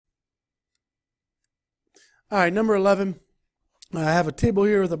All right, number 11. I have a table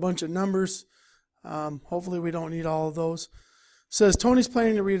here with a bunch of numbers. Hopefully we don't need all of those. It says Tony's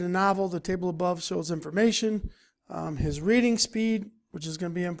planning to read a novel. The table above shows information. His reading speed, which is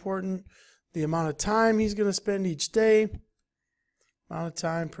going to be important. The amount of time he's going to spend each day. Amount of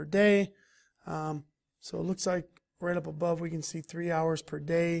time per day. So it looks like right up above we can see 3 hours per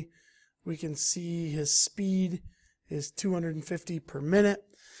day. We can see his speed is 250 per minute.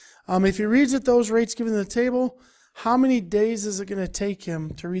 If he reads at those rates given in the table, how many days is it going to take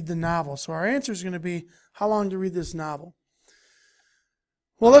him to read the novel? So our answer is going to be how long to read this novel.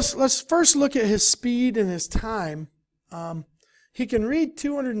 Well, let's first look at his speed and his time. He can read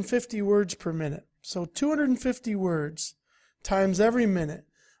 250 words per minute. So 250 words times every minute.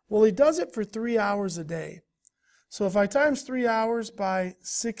 Well, he does it for 3 hours a day. So if I times 3 hours by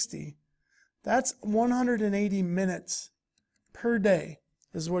 60, that's 180 minutes per day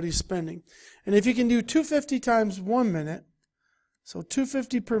is what he's spending. And if you can do 250 times 1 minute, so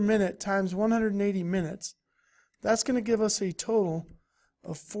 250 per minute times 180 minutes, that's going to give us a total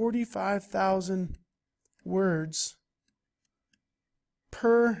of 45,000 words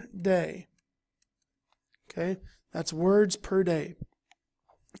per day. Okay, that's words per day.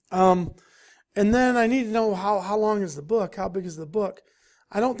 And then I need to know how long is the book, how big is the book.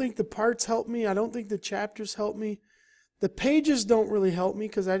 I don't think the parts help me. I don't think the chapters help me. The pages don't really help me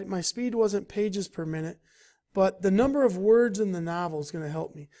because my speed wasn't pages per minute, but the number of words in the novel is going to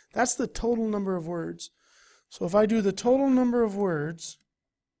help me. That's the total number of words. So if I do the total number of words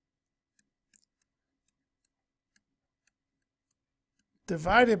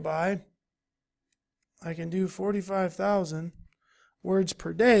divided by, I can do 45,000 words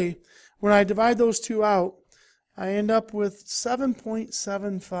per day. When I divide those two out, I end up with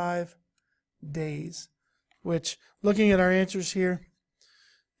 7.75 days, which, looking at our answers here,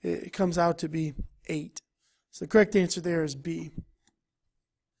 it comes out to be 8. So the correct answer there is B.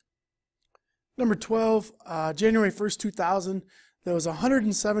 Number 12, January 1st, 2000, there was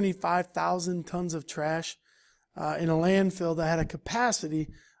 175,000 tons of trash in a landfill that had a capacity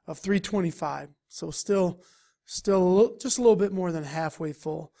of 325. So still just a little bit more than halfway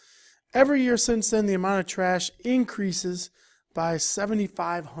full. Every year since then, the amount of trash increases by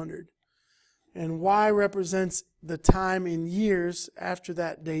 7,500. And Y represents the time in years after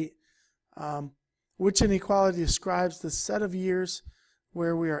that date, which inequality describes the set of years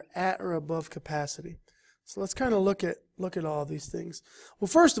where we are at or above capacity. So let's kind of look at all these things. Well,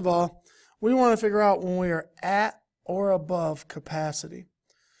 first of all, we want to figure out when we are at or above capacity.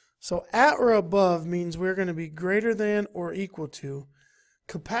 So at or above means we're going to be greater than or equal to.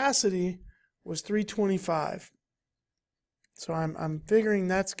 Capacity was 325. So I'm figuring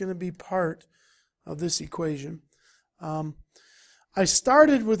that's going to be part of this equation. I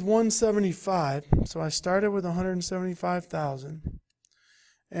started with 175, so I started with 175,000.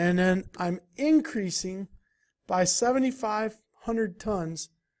 And then I'm increasing by 7,500 tons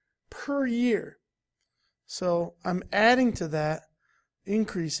per year. So I'm adding to that,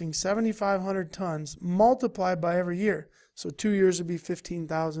 increasing 7,500 tons multiplied by every year. So 2 years would be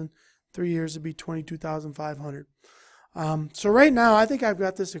 15,000, 3 years would be 22,500. So right now, I think I've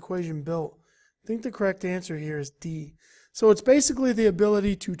got this equation built. I think the correct answer here is D. So it's basically the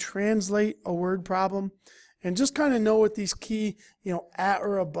ability to translate a word problem and just kind of know what these key, at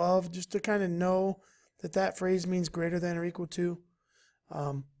or above, just to kind of know that that phrase means greater than or equal to.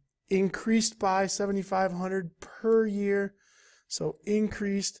 Increased by 7,500 per year. So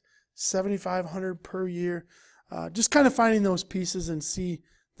increased 7,500 per year. Just kind of finding those pieces and see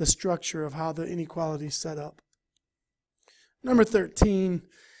the structure of how the inequality is set up. Number 13,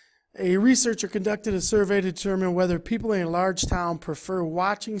 a researcher conducted a survey to determine whether people in a large town prefer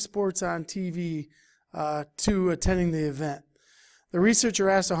watching sports on TV to attending the event. The researcher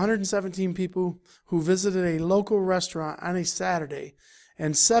asked 117 people who visited a local restaurant on a Saturday,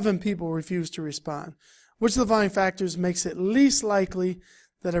 and 7 people refused to respond. Which of the following factors makes it least likely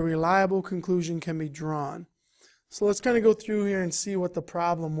that a reliable conclusion can be drawn? So let's kind of go through here and see what the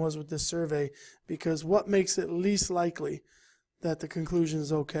problem was with this survey, because what makes it least likely that the conclusion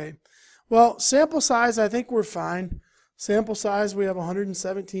is okay? Well, sample size, I think we're fine. Sample size, we have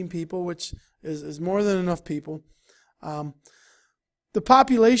 117 people, which is more than enough people. The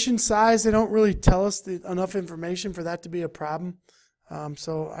population size, they don't really tell us enough information for that to be a problem.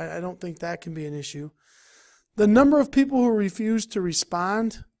 So I don't think that can be an issue. The number of people who refused to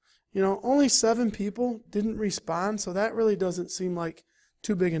respond, only 7 people didn't respond, so that really doesn't seem like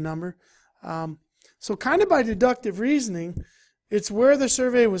too big a number. So kind of by deductive reasoning, it's where the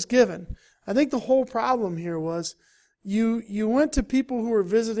survey was given. I think the whole problem here was you went to people who were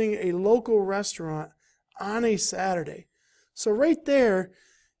visiting a local restaurant on a Saturday. So right there,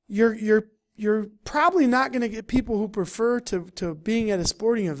 you're probably not going to get people who prefer to being at a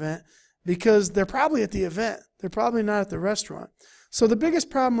sporting event because they're probably at the event. They're probably not at the restaurant. So the biggest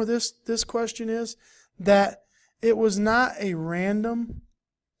problem with this question is that it was not a random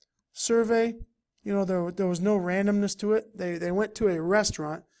survey. You know, there was no randomness to it. They went to a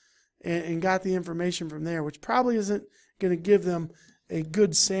restaurant and got the information from there, which probably isn't going to give them a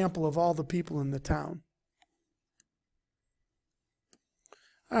good sample of all the people in the town.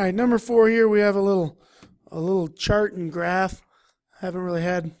 All right, number 4 here, we have a little chart and graph. Haven't really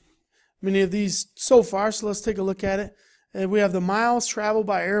had many of these so far, so let's take a look at it. And we have the miles traveled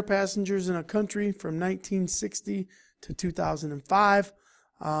by air passengers in a country from 1960 to 2005.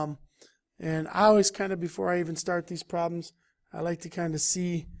 And I always kind of, before I even start these problems, I like to kind of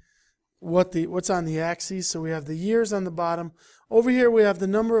see what's on the axes. So we have the years on the bottom. Over here we have the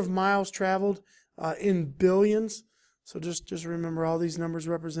number of miles traveled in billions. So just remember, all these numbers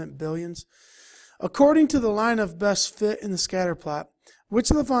represent billions. According to the line of best fit in the scatter plot,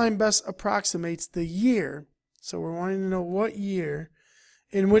 which of the line best approximates the year? So we're wanting to know what year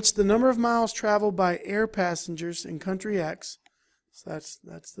in which the number of miles traveled by air passengers in country X, so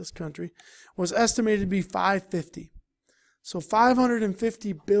that's this country, was estimated to be 550. So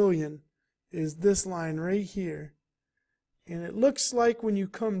 550 billion is this line right here. And it looks like when you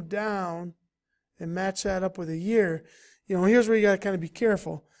come down and match that up with a year, you know, here's where you got to kind of be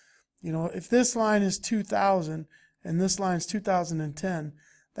careful. You know, if this line is 2000 and this line is 2010,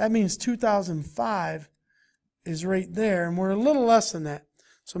 that means 2005 is right there, and we're a little less than that.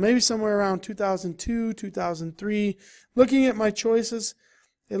 So maybe somewhere around 2002, 2003. Looking at my choices,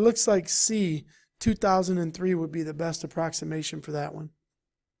 it looks like C, 2003 would be the best approximation for that one.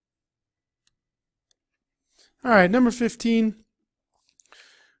 All right, number 15,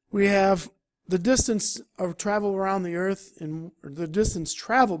 we have the distance of travel around the Earth, or the distance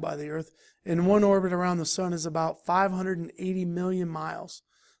traveled by the Earth in one orbit around the Sun is about 580 million miles.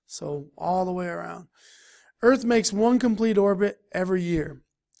 So all the way around. Earth makes one complete orbit every year.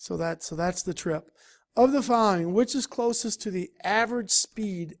 So that's the trip. Of the following, which is closest to the average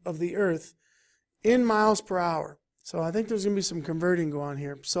speed of the Earth in miles per hour? So I think there's going to be some converting going on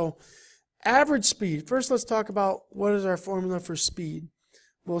here. So average speed. First, let's talk about what is our formula for speed.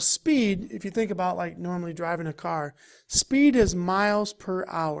 Well, speed, if you think about like normally driving a car, speed is miles per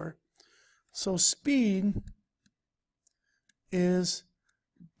hour. So speed is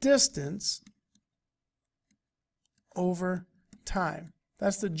distance over time.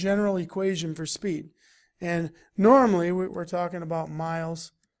 That's the general equation for speed. And normally we're talking about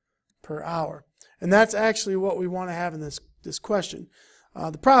miles per hour. And that's actually what we want to have in this question.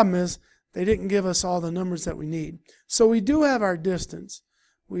 The problem is they didn't give us all the numbers that we need. So we do have our distance.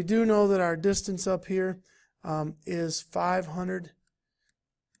 We do know that our distance up here is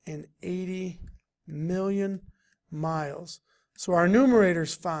 580 million miles. So our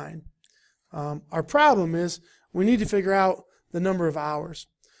numerator's fine. Our problem is we need to figure out the number of hours.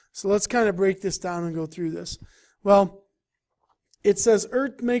 So let's kind of break this down and go through this. Well, it says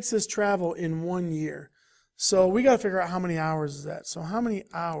Earth makes this travel in 1 year. So we got to figure out how many hours is that. So how many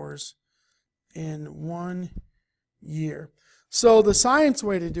hours in 1 year? So the science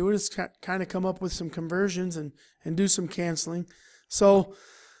way to do it is kind of come up with some conversions and do some canceling. So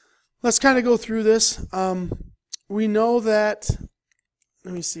let's kind of go through this. We know that,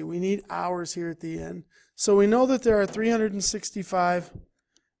 let me see, we need hours here at the end. So we know that there are 365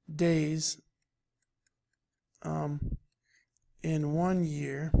 days in 1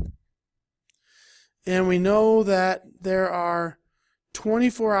 year. And we know that there are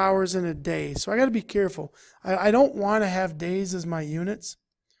 24 hours in a day. So I got to be careful. I don't want to have days as my units.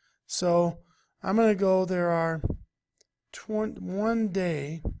 So I'm going to go, there are 1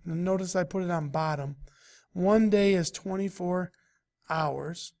 day. And notice I put it on bottom. 1 day is 24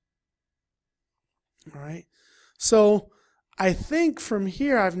 hours. All right. So I think from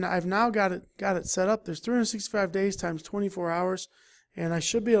here I've now got it set up. There's 365 days times 24 hours, and I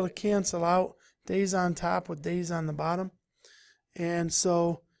should be able to cancel out days on top with days on the bottom. And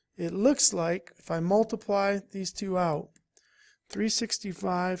so it looks like if I multiply these two out,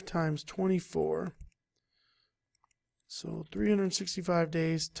 365 times 24, so 365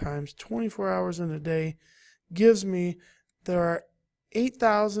 days times 24 hours in a day gives me there are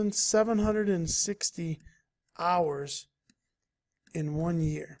 8,760 hours in 1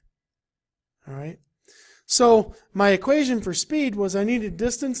 year. All right. So my equation for speed was I needed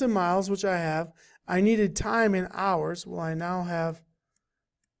distance in miles, which I have. I needed time in hours. Well, I now have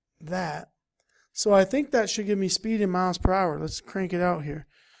that. So I think that should give me speed in miles per hour. Let's crank it out here.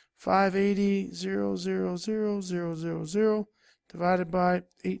 580,000,000 divided by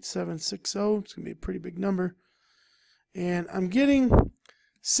 8760. It's going to be a pretty big number. And I'm getting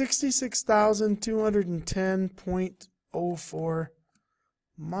 66,210.04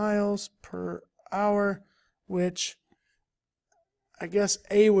 miles per hour, which I guess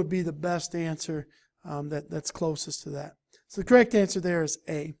A would be the best answer that's closest to that. So the correct answer there is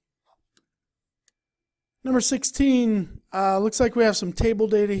A. Number 16, looks like we have some table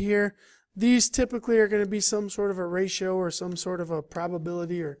data here. These typically are going to be some sort of a ratio or some sort of a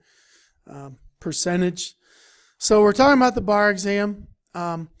probability or percentage. So we're talking about the bar exam.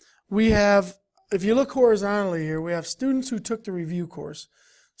 We have, if you look horizontally here, we have students who took the review course.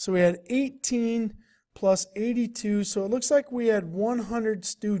 So we had 18 plus 82, so it looks like we had 100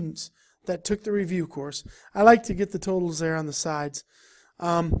 students that took the review course. I like to get the totals there on the sides.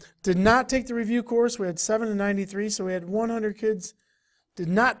 Did not take the review course. We had 7 to 93, so we had 100 kids did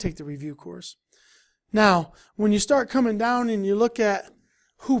not take the review course. Now, when you start coming down and you look at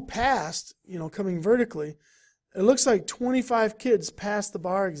who passed, you know, coming vertically, it looks like 25 kids passed the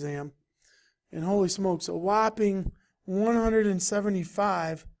bar exam, and holy smokes, a whopping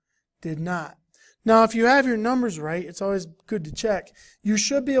 175 did not. Now, if you have your numbers right, it's always good to check. You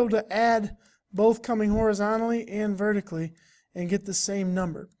should be able to add both coming horizontally and vertically and get the same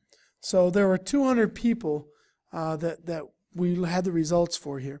number. So there were 200 people that we had the results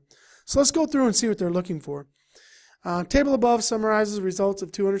for here. So let's go through and see what they're looking for. Table above summarizes the results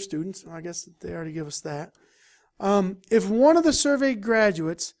of 200 students. I guess they already give us that. If one of the surveyed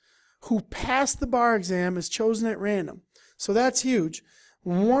graduates who passed the bar exam is chosen at random, so that's huge.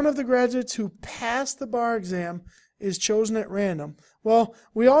 One of the graduates who passed the bar exam is chosen at random. Well,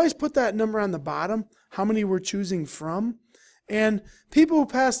 we always put that number on the bottom, how many we're choosing from. And people who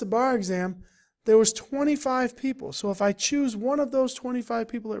passed the bar exam, there was 25 people. So if I choose one of those 25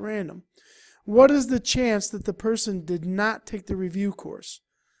 people at random, what is the chance that the person did not take the review course?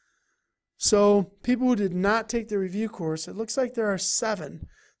 So people who did not take the review course, it looks like there are 7.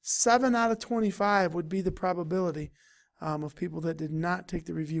 7 out of 25 would be the probability of people that did not take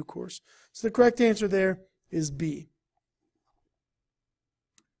the review course. So the correct answer there is B.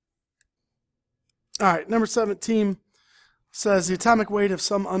 All right, number 17 says the atomic weight of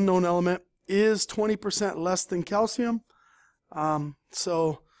some unknown element is 20% less than calcium.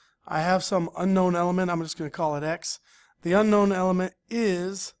 So I have some unknown element. I'm just going to call it X. The unknown element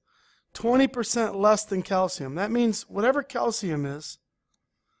is 20% less than calcium. That means whatever calcium is,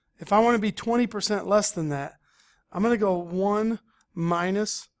 if I want to be 20% less than that, I'm going to go 1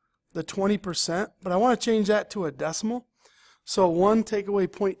 minus the 20%, but I want to change that to a decimal. So 1 take away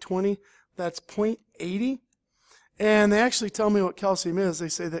 0.20, that's 0.80. And they actually tell me what calcium is. They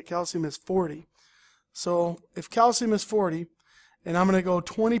say that calcium is 40. So if calcium is 40, and I'm going to go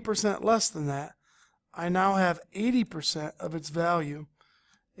 20% less than that, I now have 80% of its value.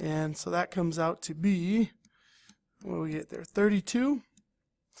 And so that comes out to be, what do we get there, 32.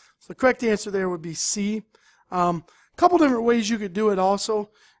 So the correct answer there would be C. Couple different ways you could do it also.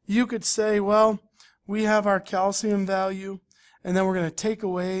 You could say, well, we have our calcium value, and then we're going to take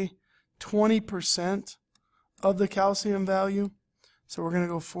away 20% of the calcium value. So we're going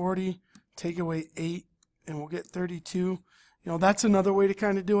to go 40, take away 8, and we'll get 32. You know, that's another way to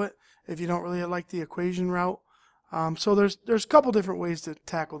kind of do it if you don't really like the equation route. So there's a couple different ways to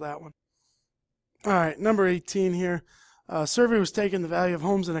tackle that one. All right, number 18 here. A survey was taken the value of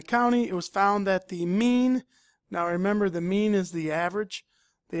homes in a county. It was found that the mean, now remember the mean is the average.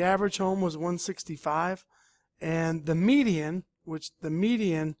 The average home was 165, and the median, which the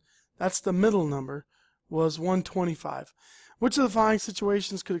median, that's the middle number, was 125. Which of the following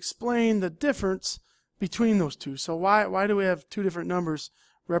situations could explain the difference between those two? So why do we have two different numbers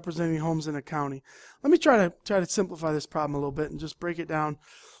representing homes in a county? Let me try to simplify this problem a little bit and just break it down.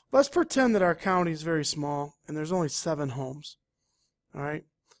 Let's pretend that our county is very small and there's only 7 homes. All right,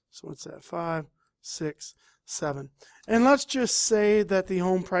 so what's that? 5, 6, 7. And let's just say that the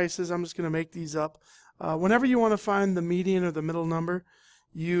home prices, I'm just going to make these up. Whenever you want to find the median or the middle number,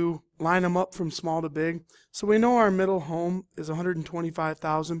 you line them up from small to big. So we know our middle home is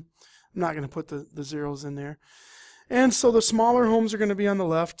 125,000. I'm not going to put the zeros in there. And so the smaller homes are going to be on the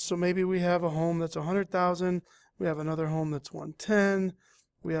left. So maybe we have a home that's 100,000. We have another home that's 110.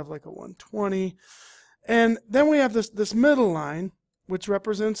 We have like a 120. And then we have this middle line, which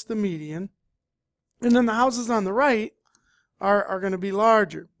represents the median. And then the houses on the right are going to be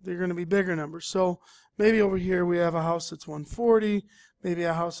larger. They're going to be bigger numbers. So maybe over here we have a house that's 140, maybe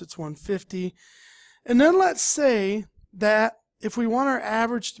a house that's 150. And then let's say that if we want our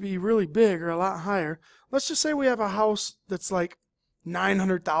average to be really big or a lot higher, let's just say we have a house that's like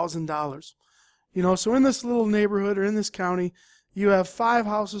 $900,000. You know, so in this little neighborhood or in this county, you have 5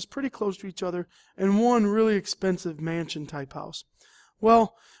 houses pretty close to each other and one really expensive mansion type house.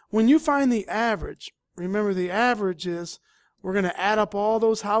 Well, when you find the average, remember the average is we're going to add up all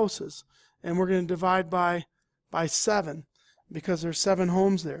those houses and we're going to divide by 7 because there's 7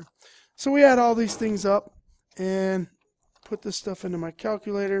 homes there. So we add all these things up and put this stuff into my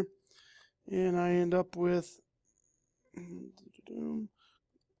calculator, and I end up with,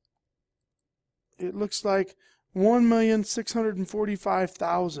 it looks like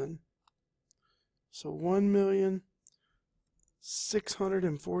 1,645,000. So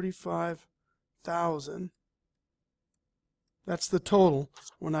 1,645,000. That's the total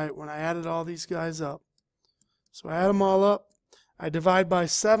when I added all these guys up. So I add them all up, I divide by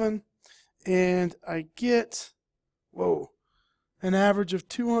 7, and I get, an average of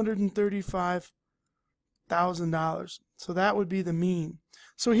 $235,000. So that would be the mean.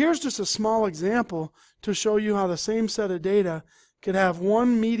 So here's just a small example to show you how the same set of data could have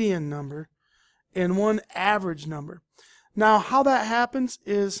one median number and one average number. Now how that happens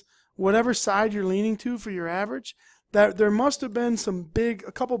is whatever side you're leaning to for your average, that there must have been a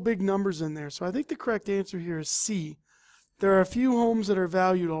couple big numbers in there. So I think the correct answer here is C. There are a few homes that are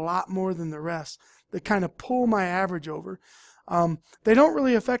valued a lot more than the rest that kind of pull my average over. They don't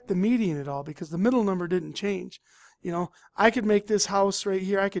really affect the median at all because the middle number didn't change. You know, I could make this house right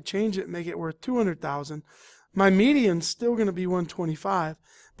here, I could change it and make it worth $200,000. My median's still going to be $125,000,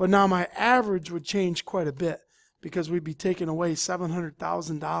 but now my average would change quite a bit because we'd be taking away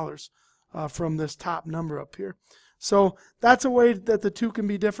 $700,000 from this top number up here. So that's a way that the two can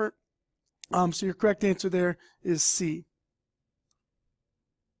be different. So your correct answer there is C.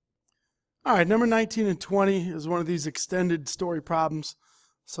 All right, number 19 and 20 is one of these extended story problems.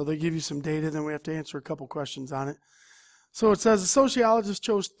 So they give you some data, then we have to answer a couple questions on it. So it says a sociologist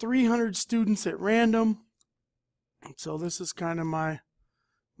chose 300 students at random. So this is kind of my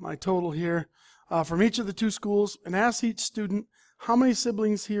total here. From each of the 2 schools, and asked each student how many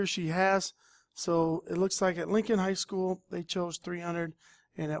siblings he or she has. So it looks like at Lincoln High School, they chose 300,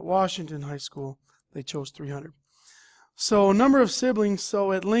 and at Washington High School, they chose 300. So number of siblings,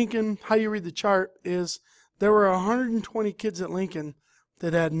 so at Lincoln, how you read the chart is there were 120 kids at Lincoln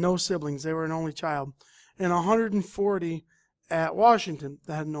that had no siblings. They were an only child. And 140 at Washington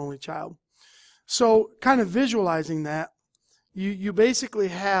that had an only child. So kind of visualizing that, you basically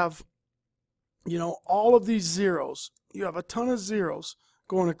have, you know, all of these zeros. You have a ton of zeros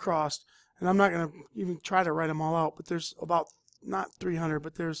going across. And I'm not going to even try to write them all out, but there's about, not 300,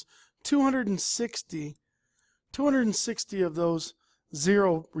 but there's 260 of those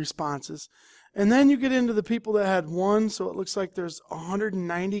 0 responses. And then you get into the people that had 1, so it looks like there's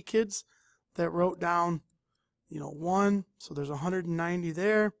 190 kids that wrote down, you know, 1, so there's 190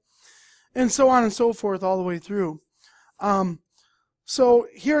 there, and so on and so forth all the way through. So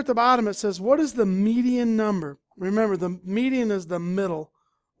here at the bottom it says, what is the median number? Remember, the median is the middle.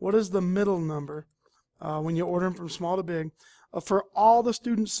 What is the middle number when you order them from small to big for all the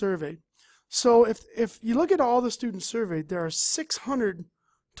students surveyed? So if you look at all the students surveyed, there are 600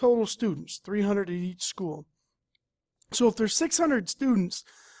 total students, 300 at each school. So if there's 600 students,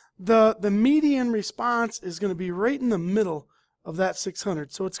 the median response is going to be right in the middle of that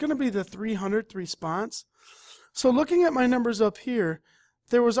 600. So it's going to be the 300th response. So looking at my numbers up here,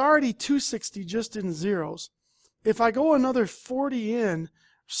 there was already 260 just in zeros. If I go another 40 in,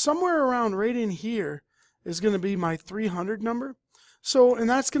 somewhere around right in here is going to be my 300 number. So, and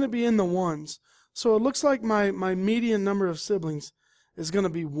that's going to be in the ones. So it looks like my median number of siblings is going to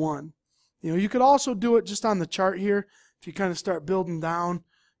be 1. You know, you could also do it just on the chart here. If you kind of start building down,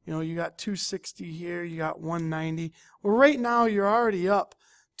 you know, you got 260 here, you got 190. Well, right now you're already up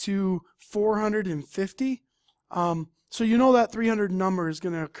to 450. So you know that 300 number is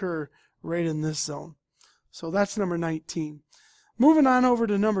going to occur right in this zone. So that's number 19. Moving on over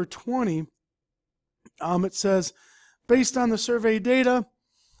to number 20, it says, based on the survey data,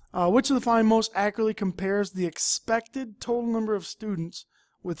 which of the following most accurately compares the expected total number of students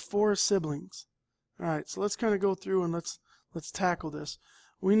with 4 siblings? All right, so let's kind of go through and let's tackle this.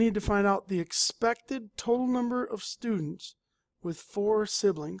 We need to find out the expected total number of students with 4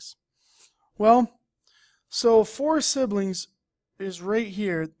 siblings. Well, so 4 siblings is right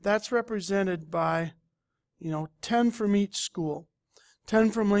here. That's represented by, you know, 10 from each school.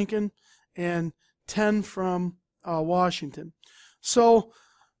 10 from Lincoln and 10 from Washington. So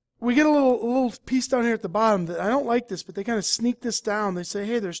we get a little piece down here at the bottom that I don't like this, but they kind of sneak this down. They say,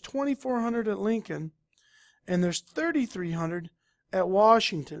 hey, there's 2,400 at Lincoln and there's 3,300 at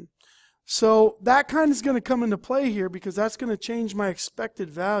Washington. So that kind of is going to come into play here because that's going to change my expected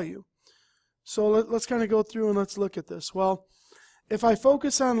value. So let's kind of go through and let's look at this. Well, if I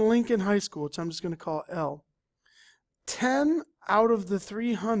focus on Lincoln High School, which I'm just going to call L, 10 out of the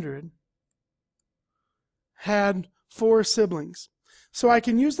 300 had 4 siblings. So I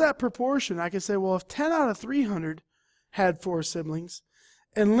can use that proportion. I can say, well, if 10 out of 300 had 4 siblings,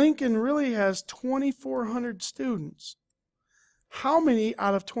 and Lincoln really has 2,400 students, how many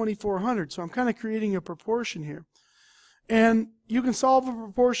out of 2,400? So I'm kind of creating a proportion here. And you can solve a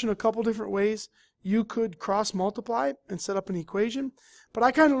proportion a couple different ways. You could cross multiply and set up an equation. But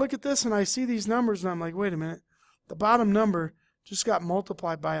I kind of look at this and I see these numbers and I'm like, wait a minute. The bottom number just got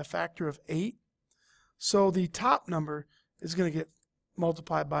multiplied by a factor of 8. So the top number is going to get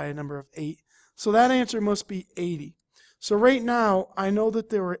multiplied by a number of 8. So that answer must be 80. So right now, I know that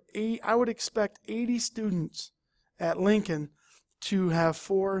there were I would expect 80 students at Lincoln to have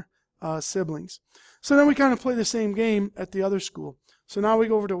 4 siblings. So then we kind of play the same game at the other school. So now we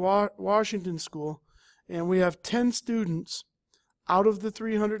go over to Washington School, and we have 10 students out of the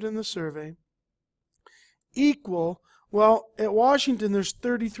 300 in the survey equal, well, at Washington there's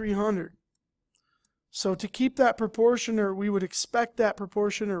 3,300. So to keep that proportion, or we would expect that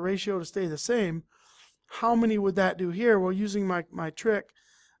proportion or ratio to stay the same, how many would that do here? Well, using my trick,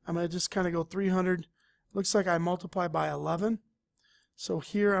 I'm going to just kind of go 300. Looks like I multiply by 11. So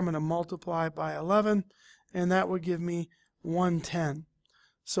here I'm going to multiply by 11, and that would give me 110.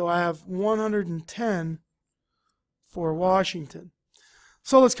 So I have 110 for Washington.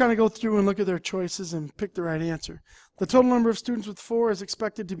 So let's kind of go through and look at their choices and pick the right answer. The total number of students with 4 is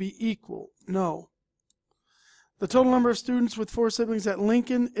expected to be equal. No. The total number of students with 4 siblings at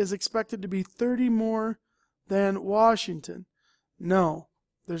Lincoln is expected to be 30 more than Washington. No.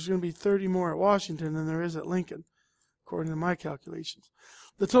 There's going to be 30 more at Washington than there is at Lincoln, according to my calculations.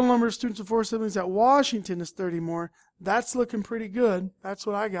 The total number of students with 4 siblings at Washington is 30 more. That's looking pretty good. That's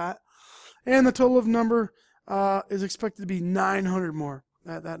what I got. And the total of number is expected to be 900 more.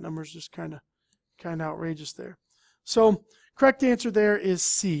 That number is just kind of outrageous there. So correct answer there is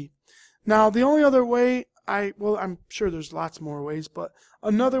C. Now the only other way, well, I'm sure there's lots more ways, but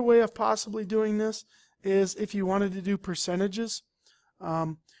another way of possibly doing this is if you wanted to do percentages.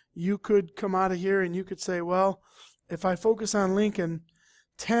 You could come out of here and you could say, well, if I focus on Lincoln,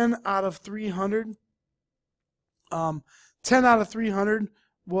 10 out of 300, 10 out of 300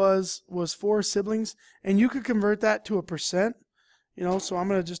 was 4 siblings, and you could convert that to a percent. You know, so I'm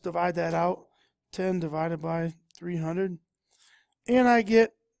going to just divide that out, 10 divided by 300, and I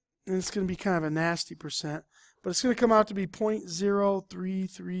get, and it's going to be kind of a nasty percent, but it's going to come out to be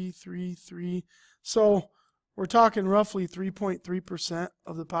 0.03333. So we're talking roughly 3.3%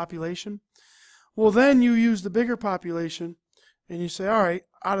 of the population. Well, then you use the bigger population, and you say, all right,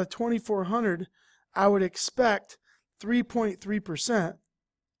 out of 2,400, I would expect 3.3%,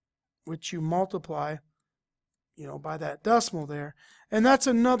 which you multiply, you know, by that decimal there. And that's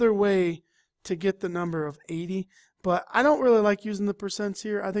another way to get the number of 80. But I don't really like using the percents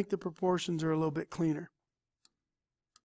here. I think the proportions are a little bit cleaner.